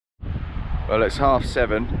Well, it's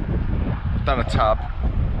 7:30. I've done a tub.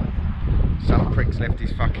 Some prick's left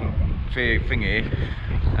his fucking thing here,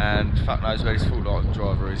 and fuck knows where his full light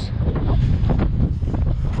driver is.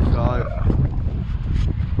 So,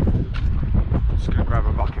 I'm just gonna grab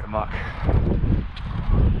a bucket of muck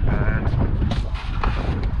and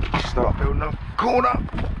start building a corner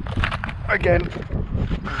again.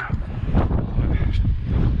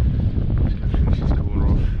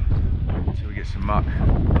 Some muck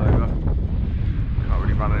over. Can't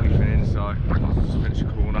really run anything in, so I'll just finish a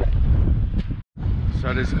corner.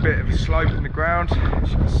 So there's a bit of a slope in the ground,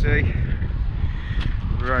 as you can see.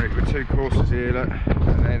 We're only got 2 courses here, look,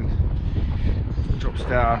 and then it drops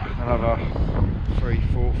down another 3,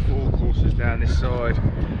 4 courses down this side.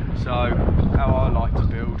 So how I like to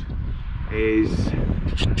build is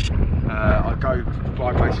I go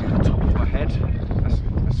by basically the top of my head.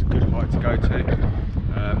 That's a good height to go to.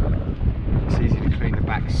 It's easy to clean the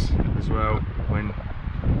backs as well. When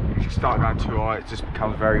if you start going too high, it just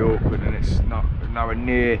becomes very awkward, and it's nowhere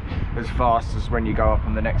near as fast as when you go up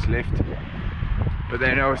on the next lift. But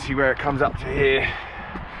then obviously where it comes up to here,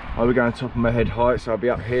 I'll be going top of my head height, so I'll be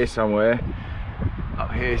up here somewhere,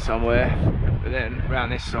 but then around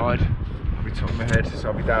this side I'll be top of my head, so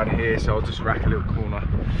I'll be down here, so I'll just rack a little corner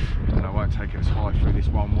and I won't take it as high through this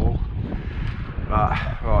one wall. But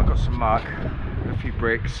well, I've got some muck, a few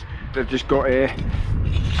bricks they've just got here,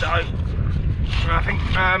 so I think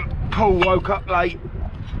Paul woke up late.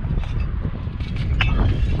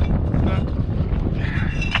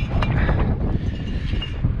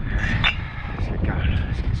 Let's get going,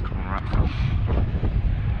 let's get this corner up.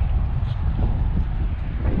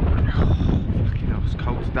 Fucking hell, it's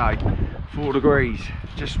cold today, 4 degrees,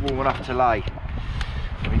 just warm enough to lay.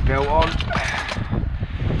 Got my belt on.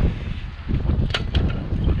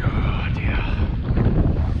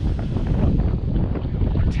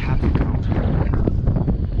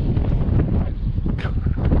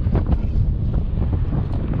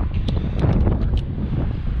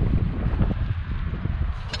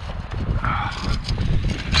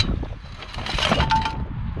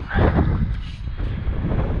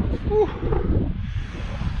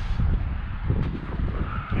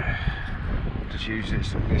 Just use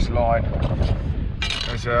this line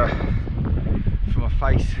as for my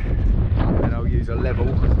face, and I'll use a level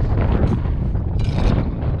to go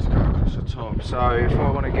across the top. So if I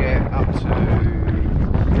want to get up to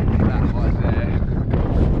that height there,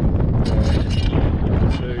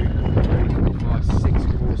 2, 3, 4, 5, 6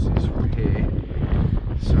 courses from here.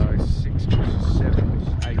 So 6 courses, 7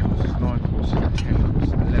 courses, 8 courses, 9 courses, 10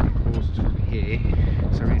 courses, 11 courses from here.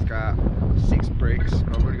 So we need to go out 6 bricks.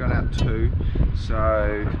 I've already gone out 2,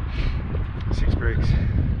 so 6 bricks.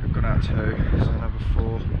 I've gone out 2, so another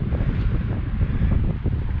 4.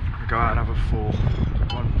 We go out another 4.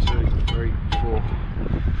 1, 2, 3, 4.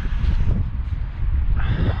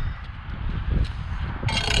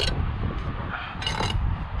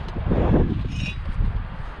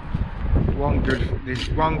 There's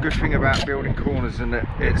one good thing about building corners, and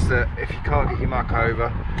it's that if you can't get your muck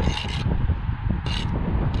over,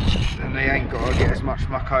 then they ain't got to get as much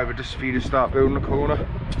muck over just for you to start building a corner.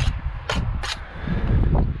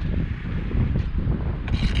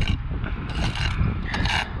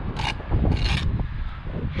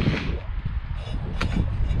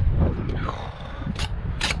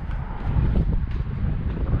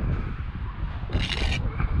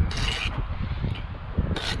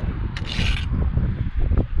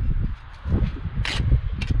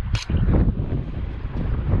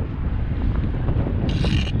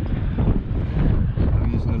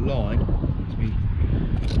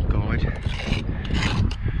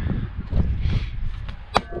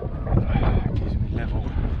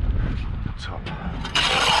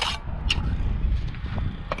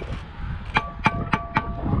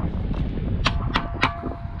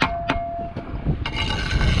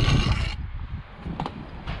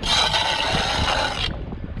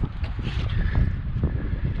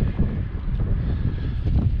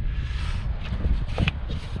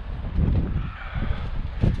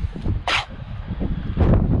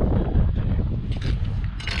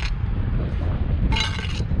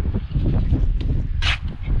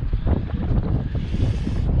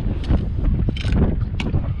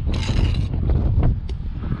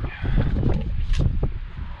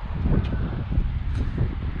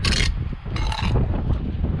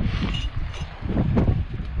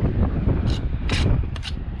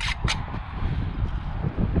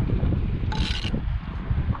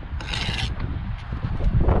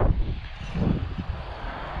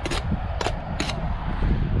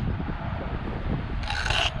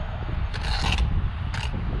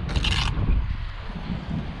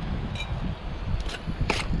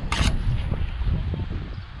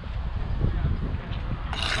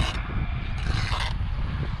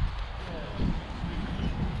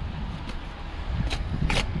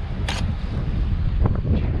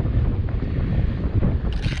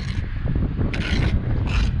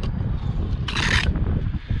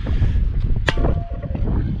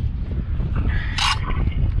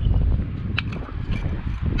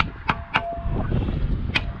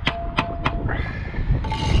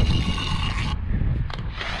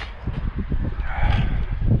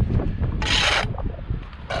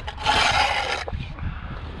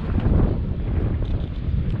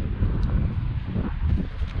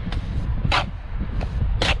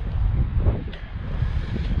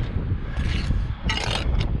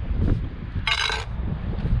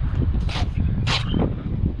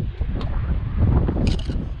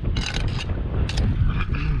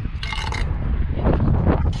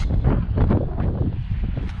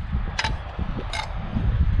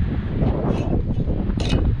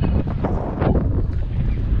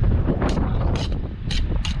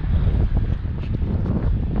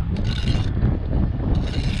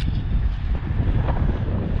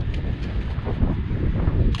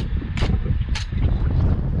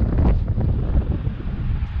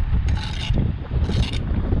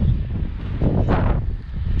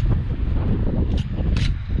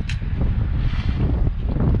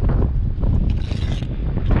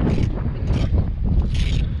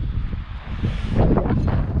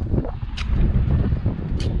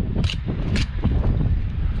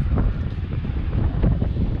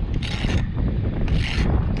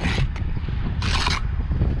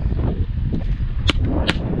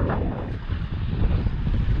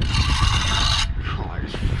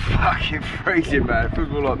 fucking freezing, man. It feels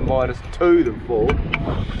more like -2 than 4.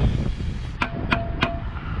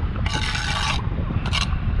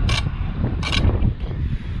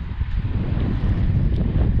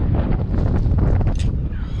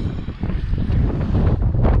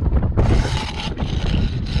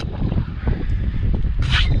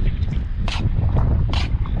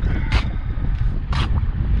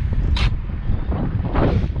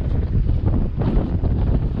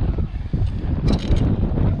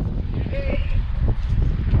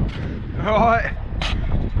 Alright,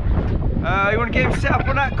 you want to get him set up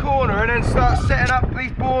on that corner and then start setting up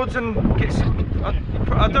these boards and get some...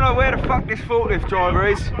 I don't know where the fuck this forklift driver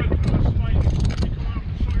is.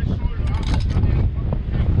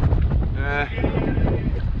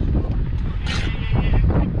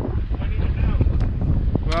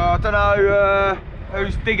 Well, I don't know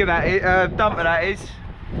whose digger that is, dumper that is.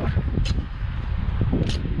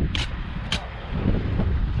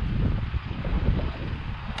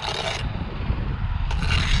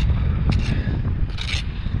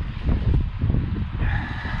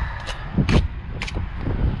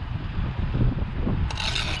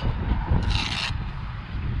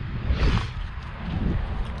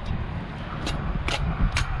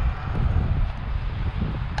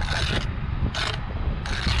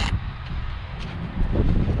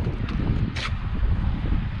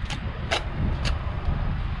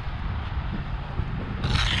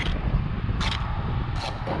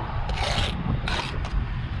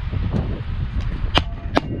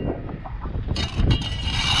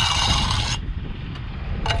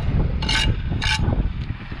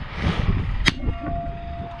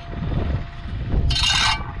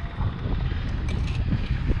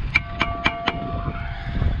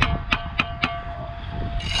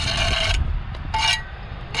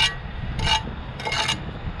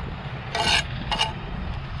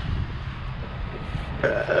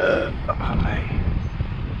 Oh, mate.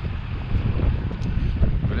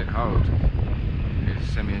 Will it hold?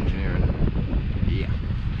 It's semi-engineering. Yeah.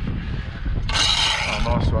 Oh,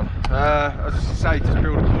 nice one. I was just going to say, just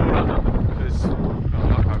build a corner because I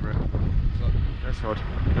like over it. That's odd.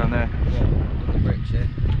 Down there. Yeah, bricks, yeah.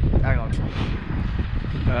 Hang on.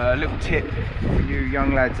 A little tip for you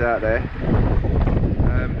young lads out there.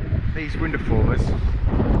 These window formers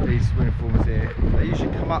here, they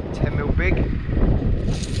usually come up 10mm big,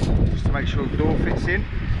 just to make sure the door fits in.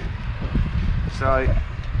 So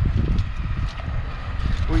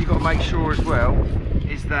what you've got to make sure as well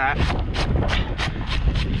is that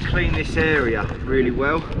you clean this area really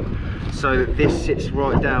well so that this sits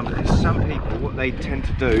right down, because some people, what they tend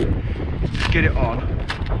to do is just get it on,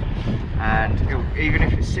 and even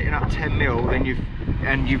if it's sitting up 10mm,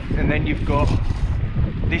 then you've got,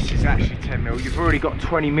 this is actually 10mm, you've already got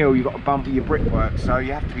 20mm, you've got to bump your brickwork, so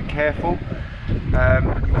you have to be careful. You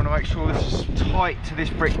want to make sure this is tight to this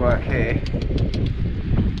brickwork here.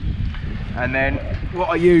 And then what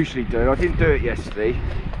I usually do, I didn't do it yesterday,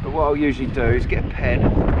 but what I'll usually do is get a pen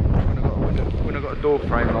when I've got a door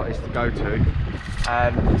frame like this to go to,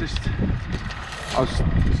 and I'll just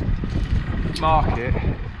mark it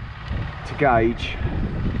to gauge.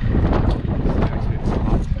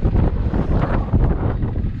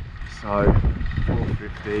 So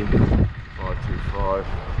 450, 525,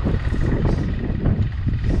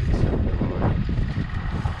 675,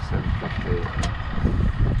 750,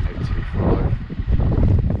 825,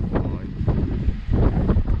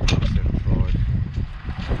 975,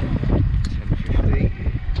 1050.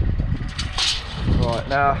 Right,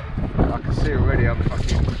 now I can see already I've got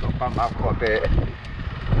to bump up quite a bit.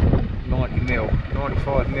 90mm,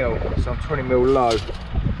 95mm, so I'm 20mm low.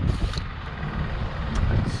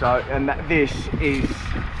 So, and this is,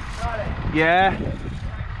 yeah,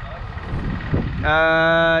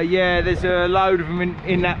 there's a load of them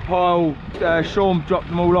in that pile. Sean dropped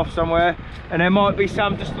them all off somewhere, and there might be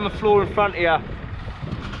some just on the floor in front of you.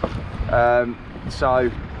 So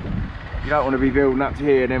you don't want to be building up to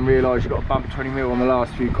here and then realise you've got to bump 20mm on the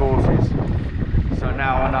last few courses. So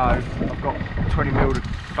now I know I've got 20mm to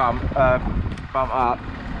bump up. 375.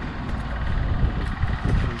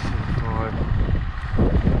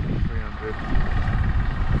 300,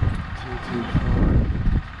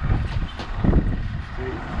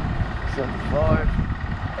 225, 75.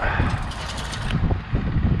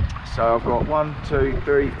 So I've got 1, 2,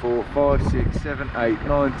 3, 4, 5, 6, 7, 8,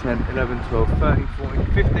 9, 10, 11, 12, 13, 14,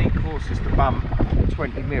 15 courses to bump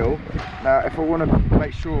 20mm. Now if I want to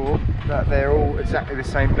make sure that they're all exactly the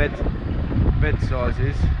same bed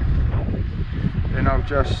sizes, then I'll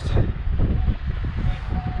just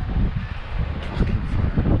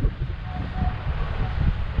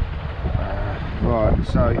right,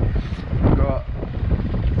 so I've got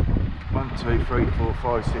 2, 3, 4,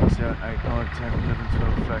 5, 6, 7, 8, 9, 10, 11,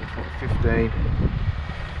 12, 13, 14, 15.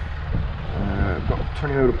 I've got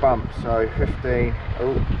 20 mil to bump, so 15.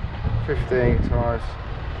 Oh, 15 times.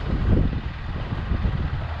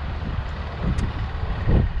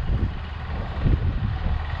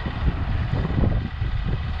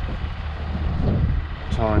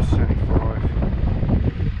 Times 75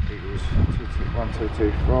 equals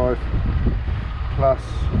 1225 plus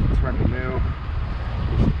 20 mil,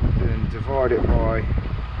 then divide it by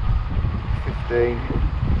 15,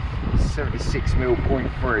 76 mil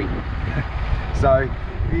 0.3. So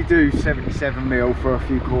if you do 77 mil for a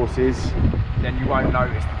few courses, then you won't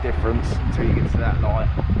notice the difference until you get to that light.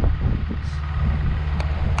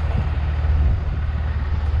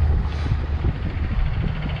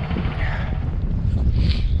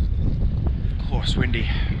 It's windy.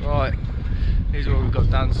 Right, here's what we've got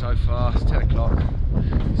done so far. It's 10 o'clock.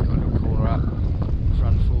 It's got a little corner up,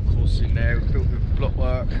 front full course in there. We've built the block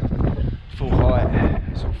work, full height.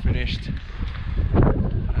 It's all finished.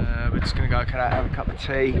 We're just going to go have a cup of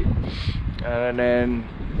tea, and then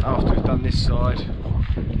after we've done this side,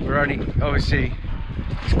 we're only, obviously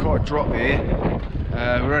it's quite a drop here.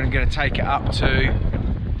 We're only going to take it up to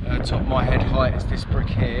top of my head height is this brick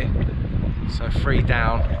here, so 3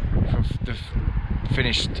 down from the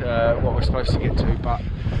finished what we're supposed to get to. But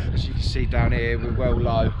as you can see down here, we're well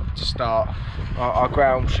low to start. Our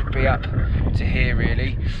ground should be up to here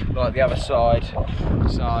really, like the other side.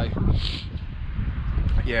 So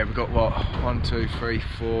yeah, we've got what, 1, 2, 3,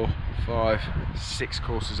 4, 5, 6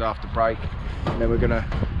 courses after break, and then we're gonna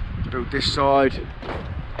build this side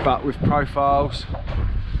but with profiles.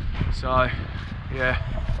 So yeah,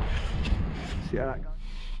 see how that goes.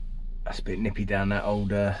 That's a bit nippy down that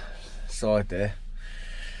old side there.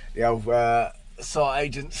 The old site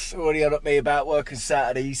agent's already on at me about working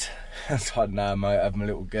Saturdays. I was like, no mate, I have my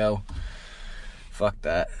little girl. Fuck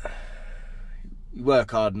that. You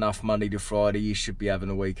work hard enough Monday to Friday, you should be having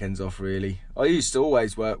the weekends off really. I used to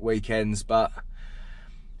always work weekends, but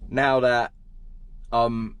now that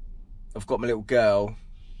I've got my little girl,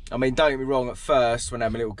 I mean, don't get me wrong, at first when I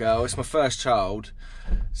had my little girl, it's my first child,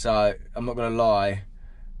 so I'm not gonna lie,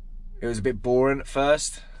 it was a bit boring at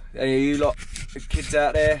first. Any of you lot, the kids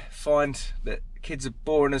out there, find that kids are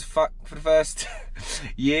boring as fuck for the first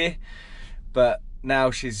year, but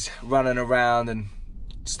now she's running around and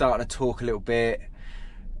starting to talk a little bit.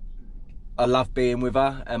 I love being with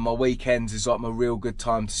her, and my weekends is like my real good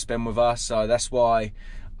time to spend with her, so that's why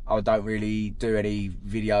I don't really do any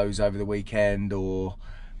videos over the weekend or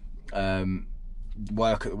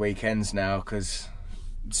work at the weekends now, because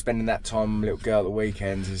spending that time with my little girl at the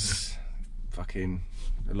weekends is fucking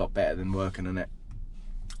a lot better than working on it.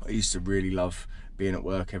 I used to really love being at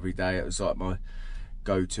work every day. It was like my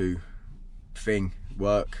go-to thing,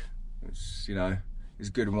 work. It's, you know, it's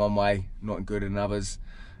good in one way, not good in others.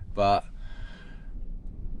 But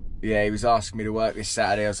yeah, he was asking me to work this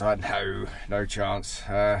Saturday. I was like, no chance.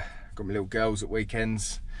 Got my little girls at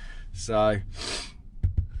weekends, so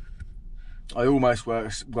I almost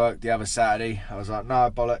worked the other Saturday. I was like, no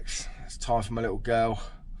bollocks, it's time for my little girl.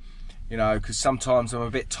 You know, because sometimes I'm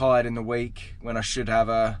a bit tired in the week when I should have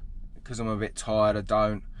her. Because I'm a bit tired, I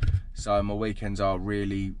don't. So my weekends are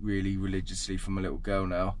really, really religiously for my little girl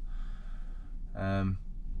now.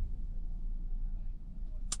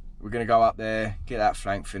 We're going to go up there, get that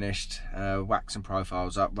flank finished, whack some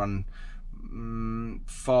profiles up, run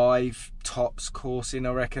 5 tops coursing,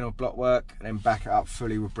 I reckon, of block work, and then back it up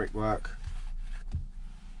fully with brickwork.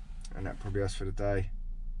 And that probably us for the day.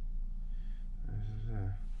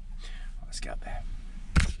 Let's get up there.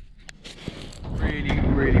 Really,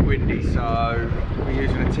 really windy, so we're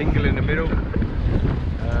using a tingle in the middle.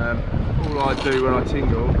 All I do when I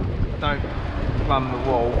tingle, don't plumb the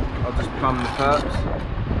wall, I'll just plumb the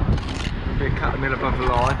perps. Be a cut a mil above the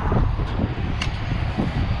line.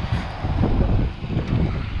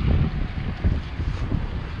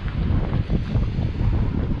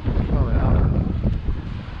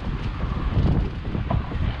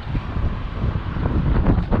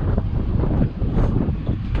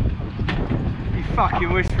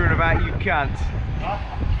 Fucking whispering about you cunt. Huh?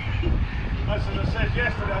 That's what I said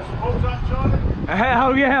yesterday, I suppose that, Charlie?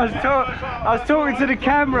 Oh yeah, I was talking to the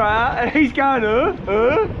camera and he's going,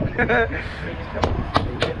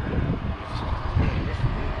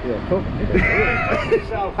 Yeah, cool.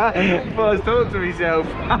 I was talking to myself.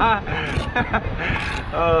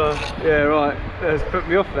 Oh, yeah, right. That's put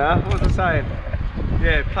me off now. What was I saying?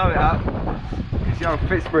 Yeah, plumb it up. It's the old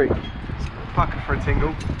Fitzbrick. Pucker for a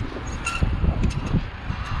tingle.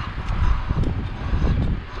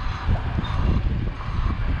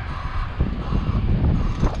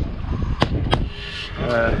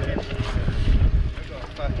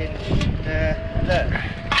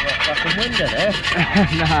 pressure there.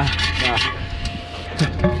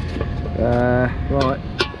 Nah. Right.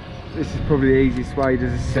 This is probably the easiest way to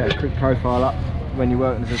just set a quick profile up when you're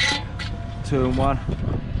working as a 2-in-1.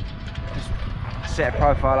 Just set a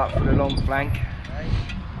profile up for the long flank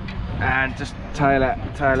and just tail it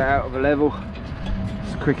out of a level.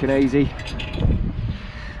 It's quick and easy.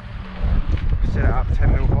 Set it up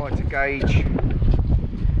 10mm high to gauge.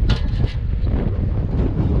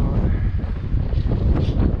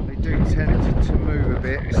 They do tend to move a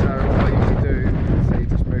bit, so what you can do is you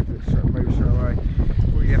just move straight away.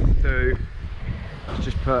 What you have to do is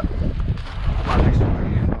just put one this way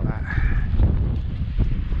like that.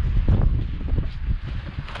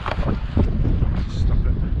 Just stop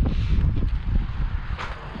it.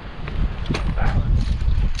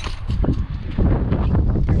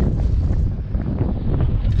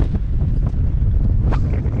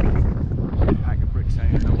 Pack of bricks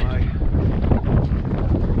ain't in the way.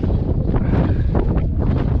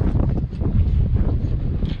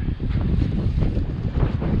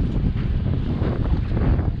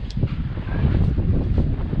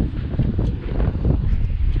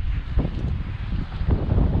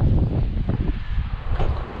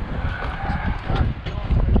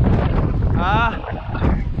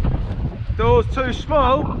 Door's too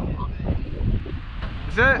small.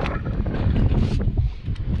 Is it?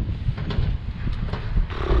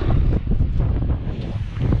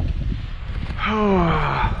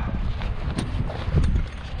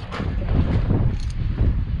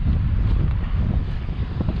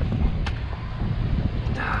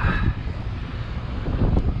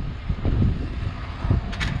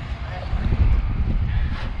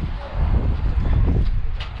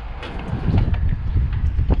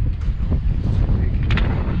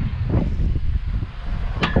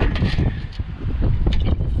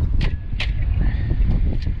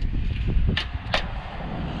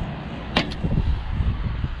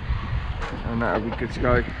 And that'll be good to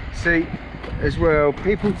go. See, as well,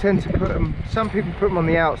 people tend to put them, some people put them on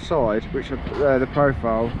the outside, which are the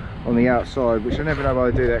profile on the outside, which I never know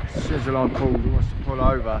why they do that, because as soon as the line pulls, it wants to pull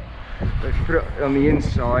over. But if you put it on the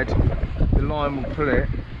inside, the line will pull it,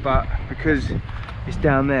 but because it's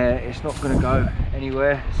down there, it's not going to go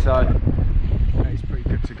anywhere, so that is pretty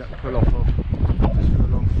good to pull off of, just for the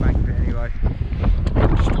long flank bit anyway.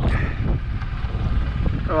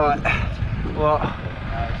 Alright, what?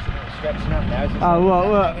 Stretching up now. Oh,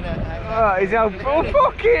 what? Oh, he's out. Oh,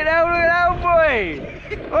 fucking hell, look at that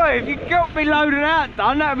boy! Oi, if you got me loading out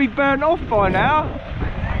done, that'd be burnt off by now.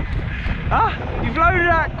 Huh? You've loaded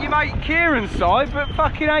out your mate Kieran's side, but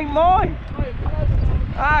fucking ain't mine.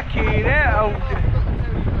 Fucking hell.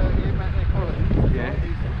 Yeah.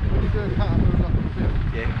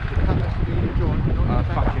 Yeah. I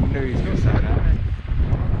fucking knew he was going to say that.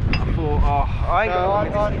 I thought, oh, I ain't got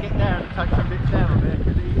I'm trying to get down and take some bits down on there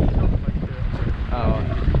because he's not supposed to do it.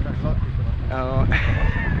 Oh.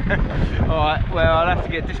 Alright, well, I'll have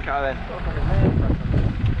to get disco then.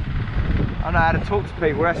 I know how to talk to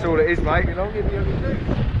people, that's all it is, mate.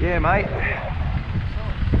 Yeah, mate.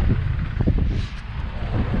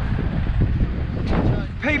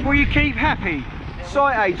 People you keep happy.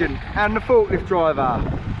 Site agent and the forklift driver.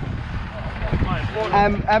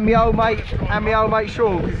 And my old mate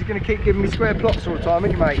Sean, because he's going to keep giving me square plots all the time,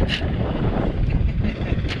 isn't he, mate?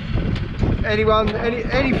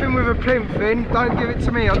 Anything with a plinth in, don't give it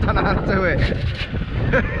to me, I don't know how to do it.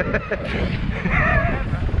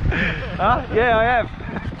 Huh? Yeah, I have.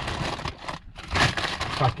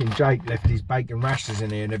 Fucking Jake left his bacon rashers in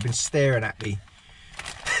here and they've been staring at me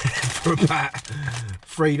for about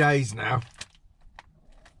 3 days now.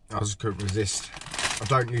 I just couldn't resist. I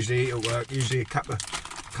don't usually eat at work, usually a cup of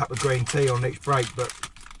green tea on each break, but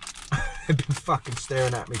they've been fucking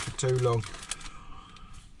staring at me for too long.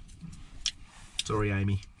 Sorry,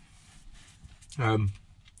 Amy.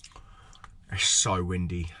 It's so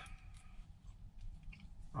windy.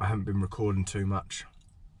 I haven't been recording too much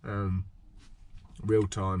real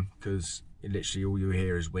time because literally all you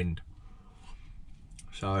hear is wind.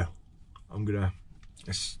 So I'm gonna,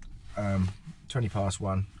 it's 20 past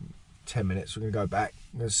 1, 10 minutes, we're gonna go back.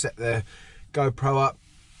 I'm gonna set the GoPro up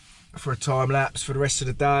for a time lapse for the rest of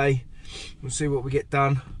the day. We'll see what we get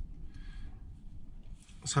done.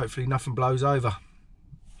 So hopefully nothing blows over.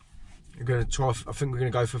 We're gonna try, I think we're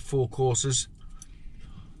gonna go for 4 courses.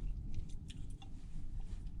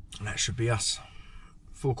 And that should be us.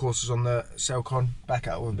 4 courses on the Celcon, back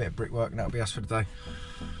out with a bit of brickwork, and that'll be us for the day.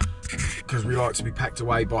 Because we like to be packed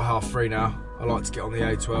away by 3:30 now. I like to get on the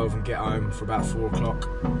A12 and get home for about 4 o'clock.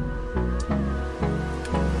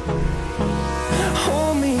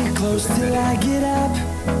 Hold me close till I get up.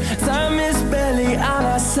 Time is barely on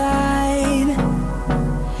our side.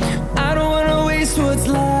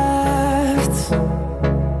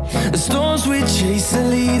 storms we chase are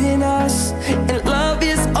leading us, and love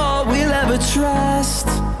is all we'll ever trust.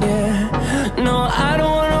 Yeah, no, I don't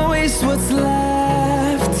wanna waste what's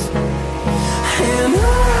left. And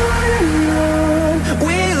on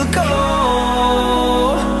we'll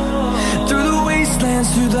go, through the wastelands,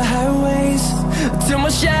 through the highways, till my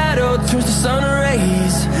shadow turns to sun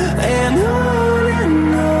rays. And on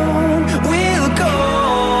we'll go,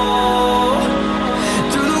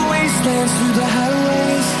 through the wastelands, through the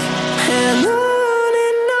highways, and on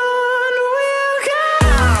we'll go.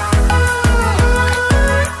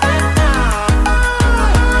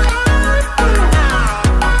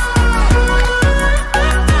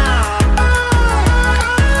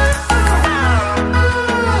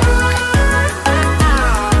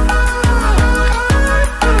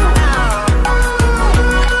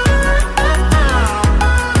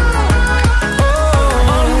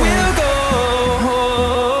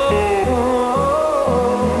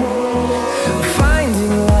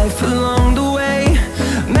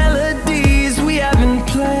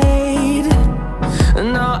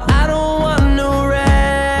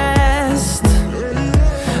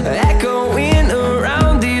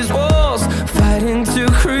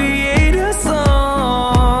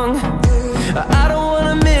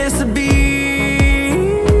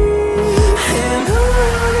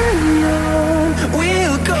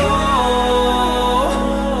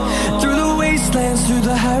 Through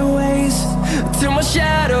the highways, till my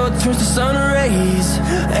shadow turns to sun rays.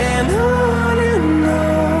 And on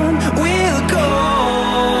we'll go,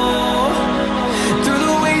 through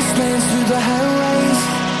the wastelands, through the highways,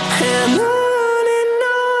 and on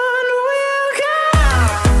we'll go.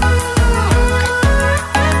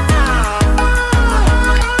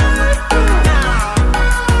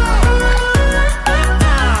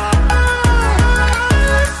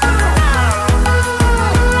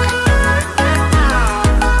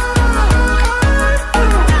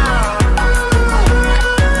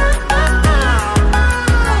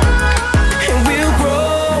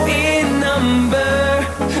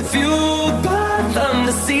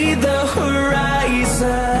 See the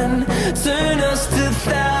horizon turn us to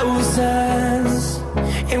thousands,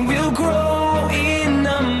 and we'll grow in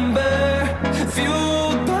number,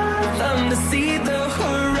 fueled by them to see the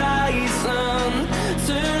horizon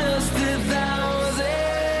turn us to thousands.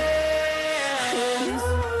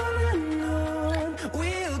 And on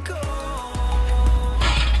we'll go.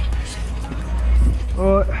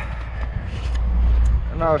 Alright,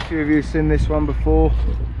 I know a few of you have seen this one before.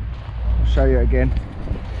 I'll show you again.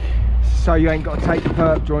 So you ain't got to take the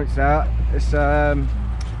perp joints out. It's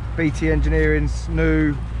BT Engineering's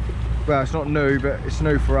new, well, it's not new, but it's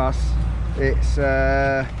new for us. It's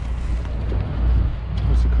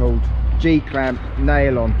what's it called, G-clamp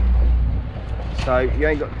nail on. So you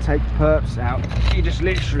ain't got to take the perps out, you just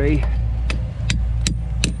literally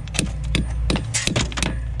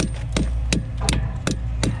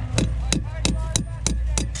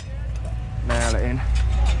nail it in.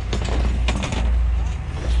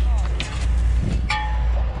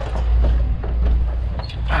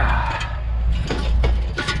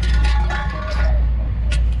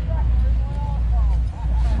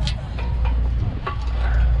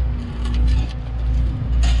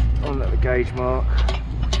 Gauge mark.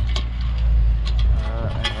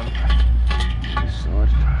 Hang on. This side.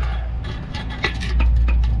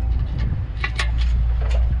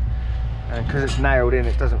 And because it's nailed in,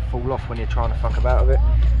 it doesn't fall off when you're trying to fuck about with it.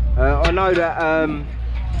 I know that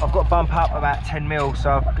I've got to bump up about 10 mil,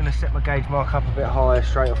 so I'm going to set my gauge mark up a bit higher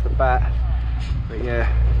straight off the bat. But yeah,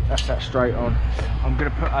 that's that straight on. I'm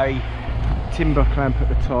going to put a timber clamp at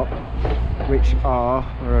the top, which are,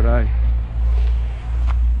 where are they?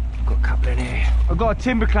 Got a couple in here. I've got a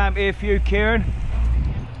timber clamp here for you, Kieran.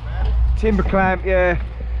 Timber clamp, yeah.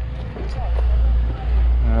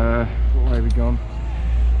 What way have we gone?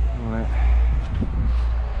 Right.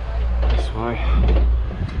 This way.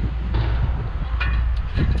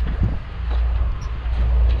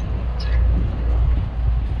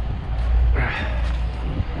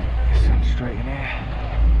 This one straight in here.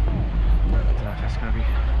 I don't know if that's going to be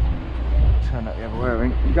turned up the other way, I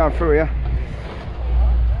think. You going through here?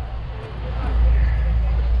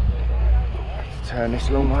 Turn this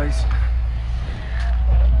long ways.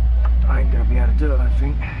 I ain't gonna be able to do it, I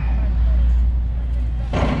think.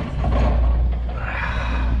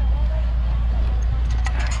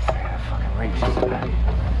 That fucking reaches it.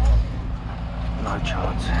 No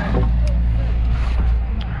chance.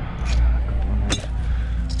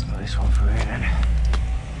 Got this one through here then.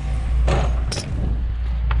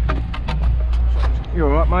 You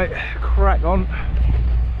alright, mate? Crack on.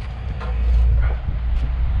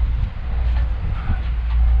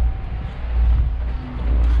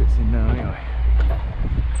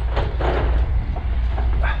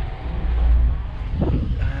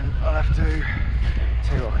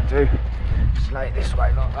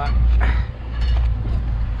 way like that.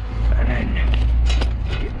 And then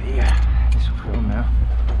get the this will fit on now.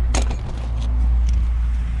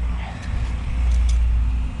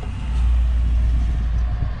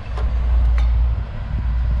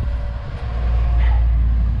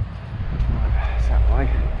 It's that way.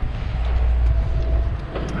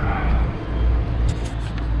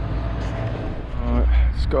 Alright,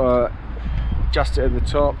 just got to adjust it at the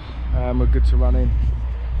top and we're good to run in.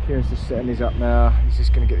 Kieran's just setting these up now. He's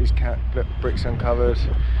just going to get these bricks uncovered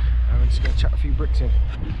and we're just going to chuck a few bricks in.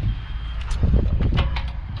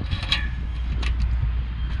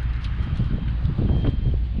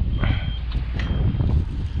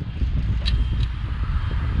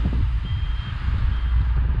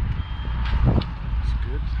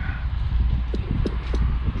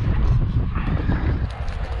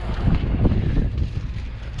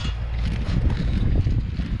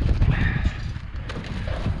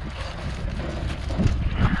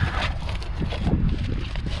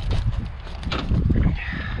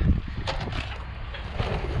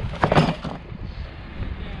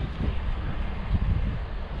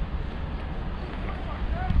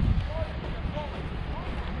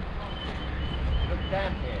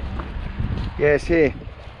 Yeah, it's here.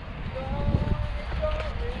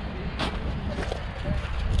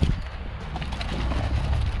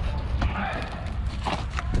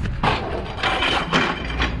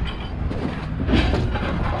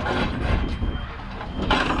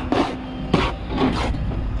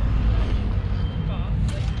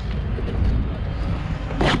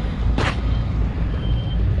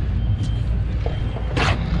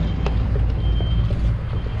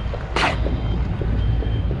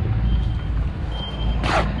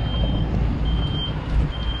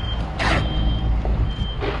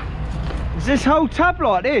 Is this whole tub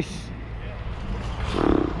like this?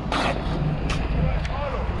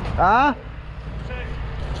 Huh?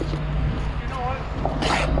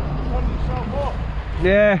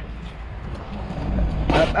 Yeah.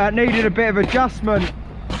 That needed a bit of adjustment.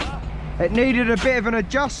 It needed a bit of an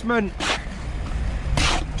adjustment. Can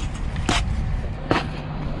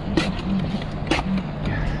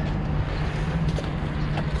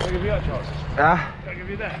I give you that, Charles? Ah? Can I give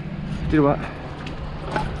you that? Do what?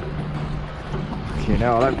 Okay,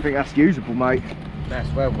 now I don't think that's usable, mate. That's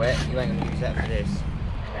well wet. You ain't gonna use that for this.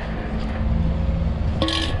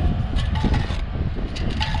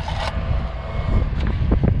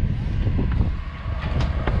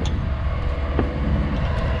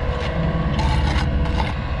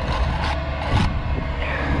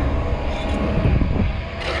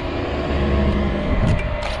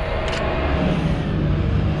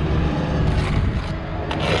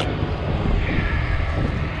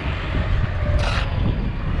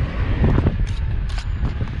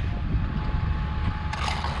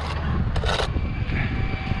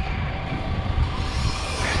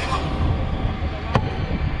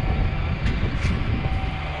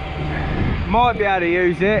 Might be able to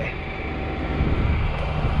use it.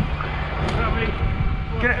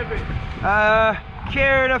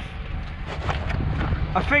 Kieran,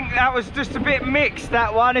 I think that was just a bit mixed,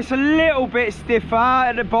 that one. It's a little bit stiffer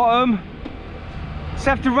at the bottom. Just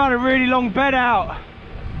have to run a really long bed out.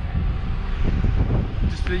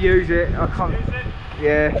 Just to use it. I can't. Use it?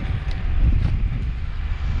 Yeah.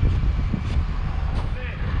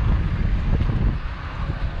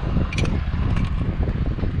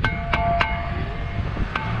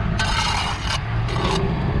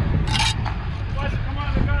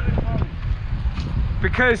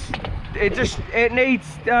 Because it needs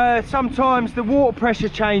sometimes the water pressure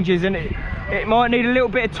changes and it might need a little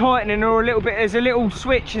bit of tightening or a little bit. There's a little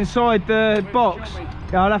switch inside the box.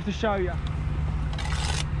 Yeah, I'll have to show you.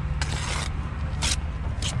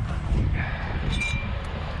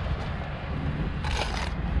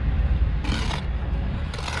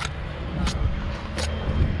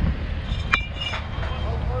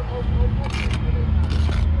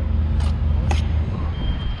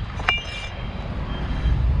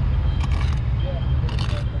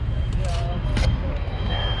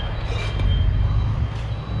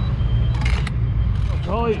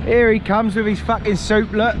 Here he comes with his fucking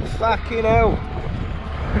soup, look. Fucking hell.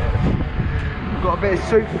 We've got a bit of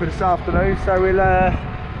soup for this afternoon, so we'll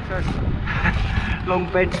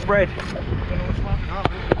long bed spread.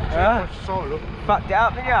 Fucked it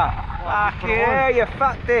up, didn't you? Fucking hell, you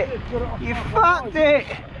fucked it. You fucked it.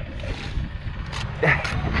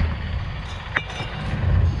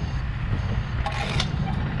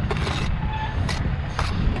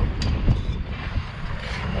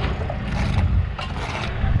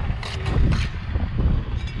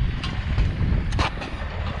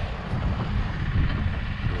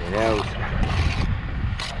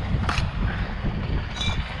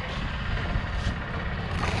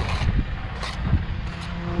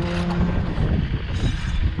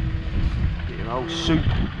 soup.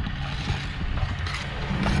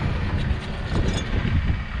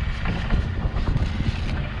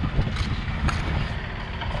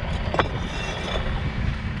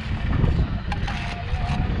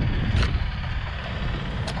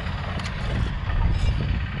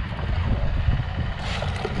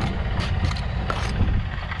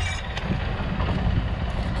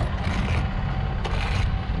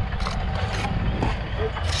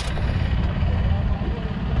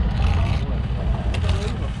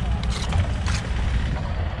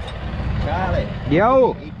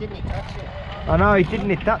 Yo! He didn't touch it. I know, he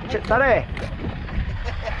didn't touch it, did he?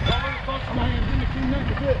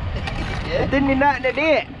 Yeah. Didn't he nothing to do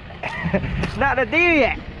it? Nothing to do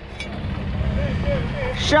yet.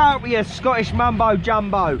 Shut up with your Scottish mumbo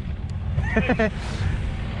jumbo.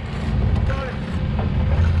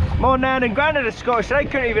 My nan and granddad are Scottish, they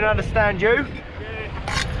couldn't even understand you.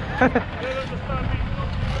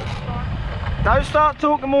 Don't start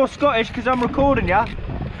talking more Scottish because I'm recording ya.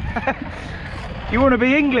 You want to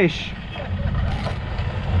be English?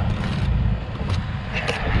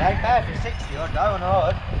 Ain't bad for 60 odd, though, and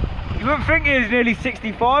odd. You wouldn't think he was nearly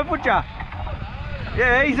 65, would ya?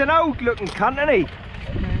 Yeah, he's an old looking cunt, isn't he?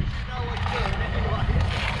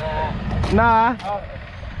 Nah.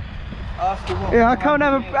 Ask you what. Yeah, come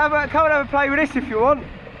and have a play with this if you want.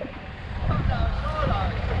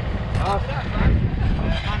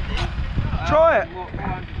 Try it.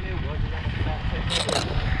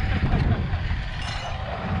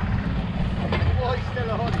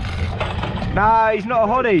 No, he's not a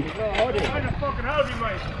hottie.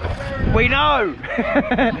 We know.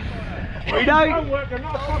 We don't.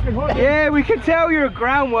 Yeah, we can tell you're a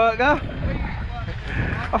ground worker.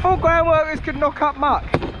 I thought ground workers could knock up muck.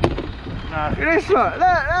 Nah. Look at this, look. Look,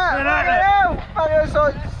 fucking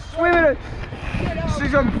like swimming.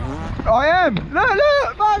 I am. Look,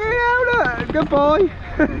 fucking hell, look. Goodbye.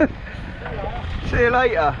 See you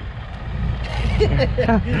later.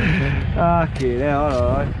 Fucking hell,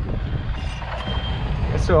 alright.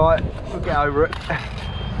 It's alright, we'll get over it.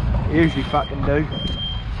 We usually fucking do.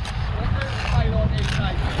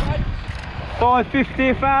 550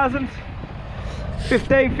 a thousand,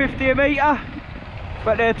 1550 a metre.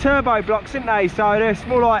 But they're turbo blocks, aren't they? So they're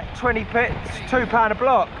more like 20 pits, £2 a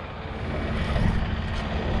block.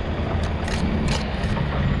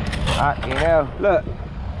 Fucking hell, look.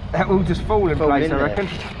 That will just fall in place, I reckon.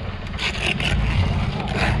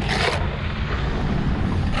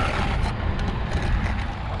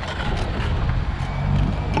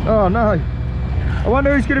 Oh no. I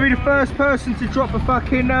wonder who's going to be the first person to drop a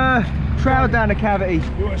fucking trowel down the cavity.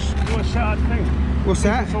 You want to set that thing? What's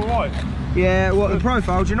that? It's alright. Yeah, what, the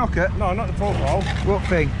profile? Did you knock it? No, not the profile. What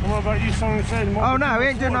thing? And what about you? Someone said. Oh no, we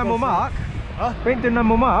ain't doing no more mark. Huh? We ain't doing no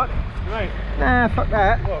more mark. Right. Nah, fuck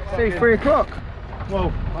that. Well, fuck See, it. 3 o'clock.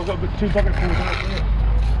 Well, I've got 2 buckets full of here.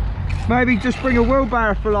 Maybe just bring a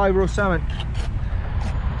wheelbarrow full over or something.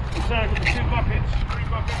 I'm saying I've got 2 buckets, 3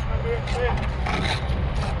 buckets, and I'll do it.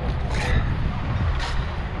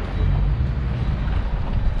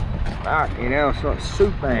 Fucking hell, it's like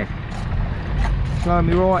soup, man. Slow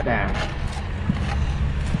me right down.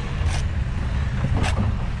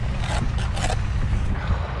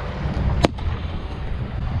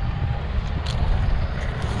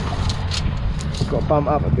 Got to bump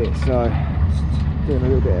up a bit, so just doing a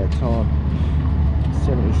little bit at a time.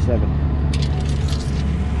 77.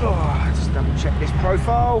 Oh, just double check this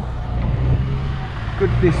profile.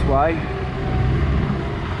 Good this way.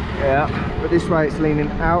 Yeah, but this way it's leaning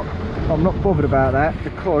out. I'm not bothered about that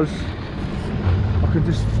because I can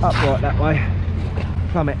just upright that way,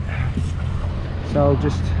 plummet. So I'll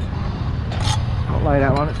just not lay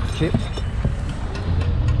that one, it's for chips.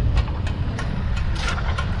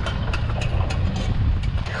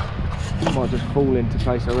 It might just fall into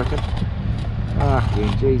place, I reckon.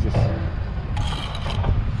 Fucking Jesus.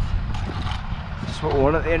 That's what we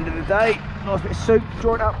want at the end of the day. Nice bit of soup to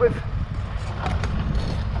join up with.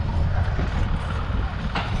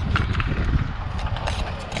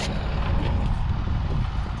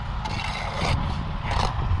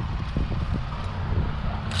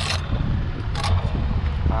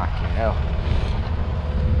 Fucking hell.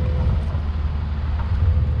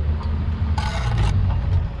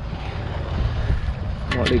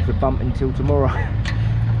 Might leave the bump until tomorrow.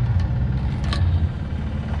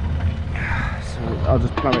 So I'll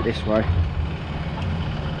just plumb it this way.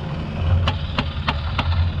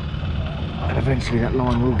 And eventually that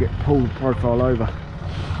line will get pulled profile over.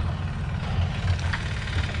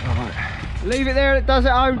 Alright. Leave it there and it does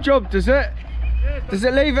its own job, does it? Does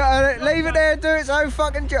it leave it there and do its own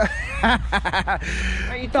fucking job?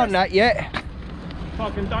 Ain't you done that yet?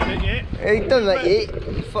 fucking done it yet. He done that yet,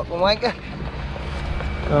 you fucking wanker.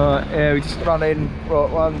 Alright, yeah, we just run in, right,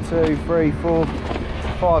 1, 2, 3, 4,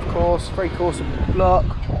 5 course, 3 course of block.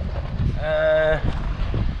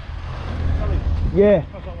 Yeah.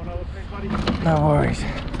 No worries.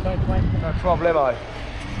 No problemo.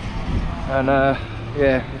 And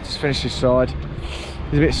yeah, we just finished this side.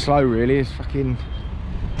 It's a bit slow really, it's fucking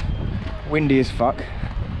windy as fuck.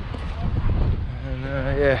 And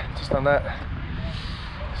yeah, just done that.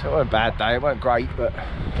 So it wasn't a bad day, it wasn't great, but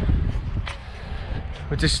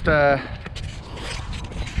we're just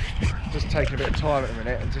taking a bit of time at the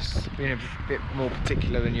minute and just being a bit more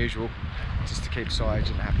particular than usual, just to keep side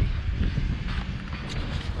agent happy.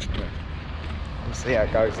 We'll see how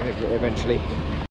it goes eventually.